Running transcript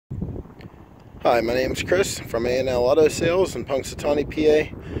Hi, my name is Chris from A&L Auto Sales in Punxsutawney,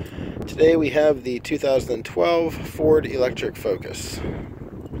 PA. Today we have the 2012 Ford Electric Focus.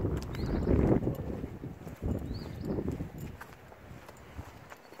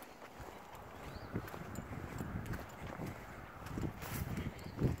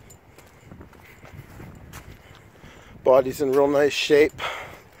 Body's in real nice shape.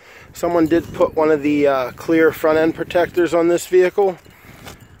 Someone did put one of the clear front end protectors on this vehicle.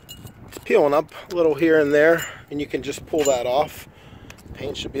 It's peeling up a little here and there, and you can just pull that off.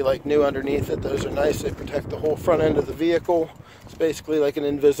 Paint should be like new underneath it. Those are nice. They protect the whole front end of the vehicle. It's basically like an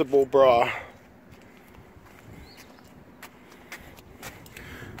invisible bra.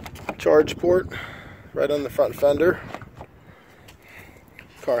 Charge port right on the front fender.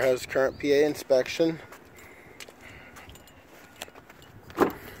 Car has current PA inspection.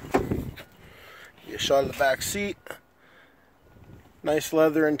 Get a shot of the back seat. Nice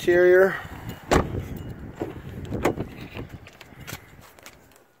leather interior.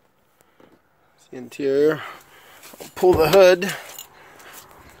 The interior. I'll pull the hood.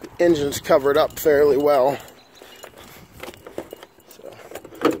 The engine's covered up fairly well, so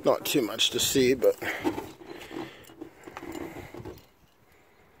not too much to see, but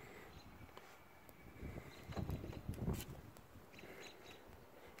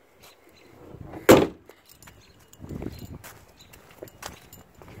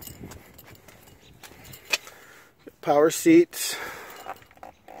power seats,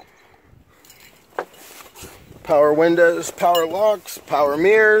 power windows, power locks, power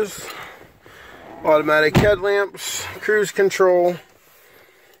mirrors, automatic headlamps, cruise control.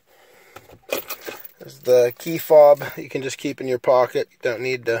 There's the key fob you can just keep in your pocket. You don't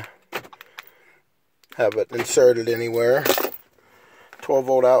need to have it inserted anywhere.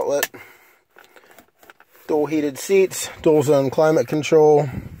 12-volt outlet, dual heated seats, dual zone climate control,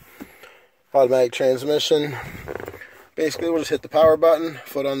 automatic transmission. Basically, we'll just hit the power button,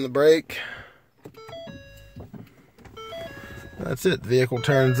 foot on the brake. That's it. The vehicle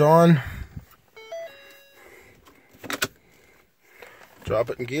turns on. Drop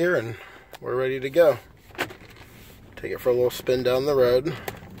it in gear and we're ready to go. Take it for a little spin down the road.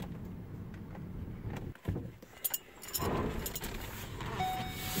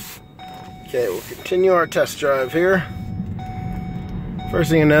 Okay, we'll continue our test drive here. First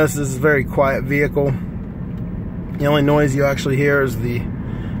thing you notice, this is a very quiet vehicle. The only noise you actually hear is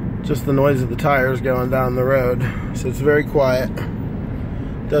just the noise of the tires going down the road. So it's very quiet.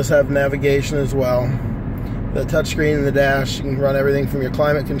 It does have navigation as well. The touchscreen in the dash, you can run everything from your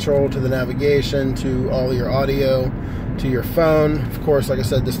climate control to the navigation to all your audio to your phone. Of course, like I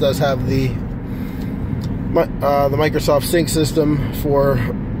said, this does have the Microsoft Sync system for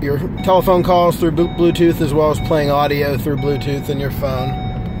your telephone calls through Bluetooth, as well as playing audio through Bluetooth in your phone.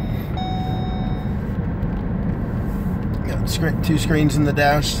 Got two screens in the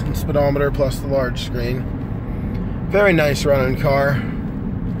dash, the speedometer plus the large screen. Very nice running car.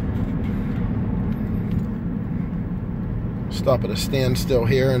 Stop at a standstill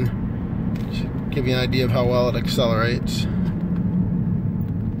here and give you an idea of how well it accelerates.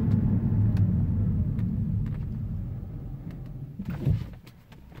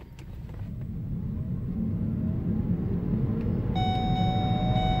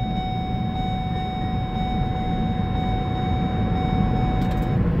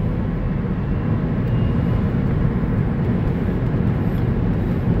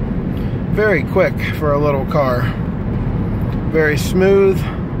 Very quick for a little car. Very smooth.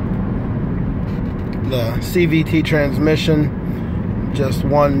 The CVT transmission, just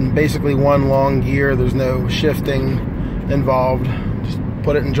basically one long gear. There's no shifting involved. Just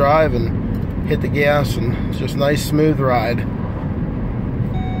put it in drive and hit the gas, and it's just a nice smooth ride.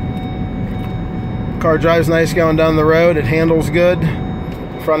 Car drives nice going down the road. It handles good.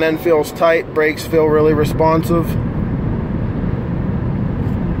 Front end feels tight. Brakes feel really responsive.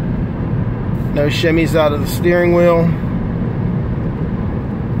 No shimmies out of the steering wheel.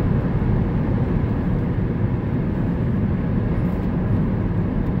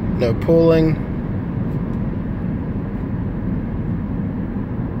 No pulling.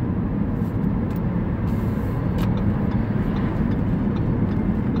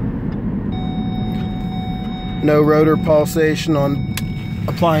 No rotor pulsation on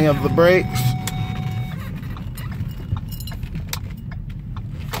applying of the brakes.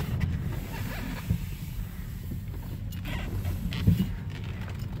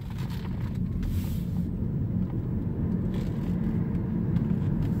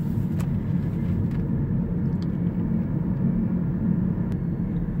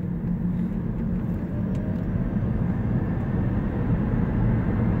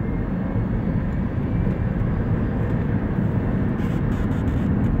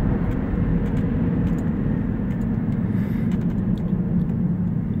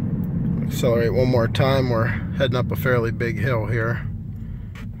 Accelerate one more time. We're heading up a fairly big hill here.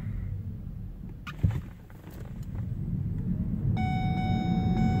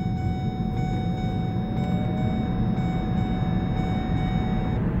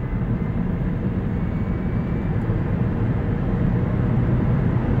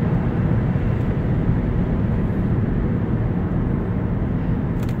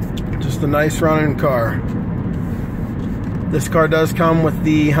 Just a nice running car. This car does come with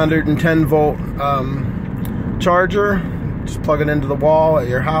the 110 volt charger. Just plug it into the wall at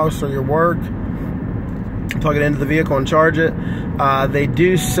your house or your work. Plug it into the vehicle and charge it. They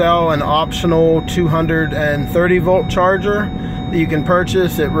do sell an optional 230 volt charger that you can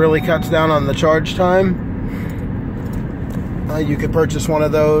purchase. It really cuts down on the charge time. You could purchase one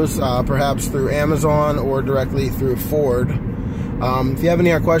of those perhaps through Amazon or directly through Ford. If you have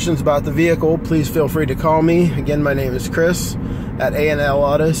any other questions about the vehicle, please feel free to call me. Again, my name is Chris at A&L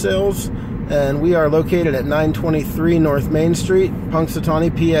Auto Sales, and we are located at 923 North Main Street,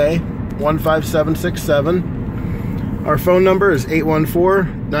 Punxsutawney, PA 15767. Our phone number is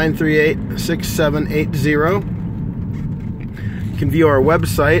 814-938-6780. You can view our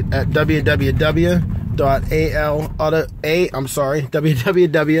website at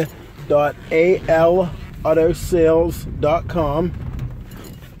www.alautosales.com.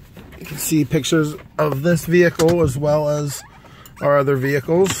 You can see pictures of this vehicle as well as our other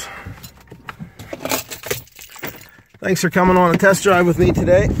vehicles. Thanks for coming on a test drive with me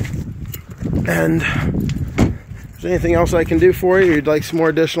today. And if there's anything else I can do for you, or you'd like some more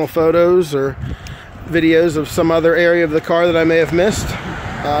additional photos or videos of some other area of the car that I may have missed,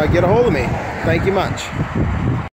 get a hold of me. Thank you much.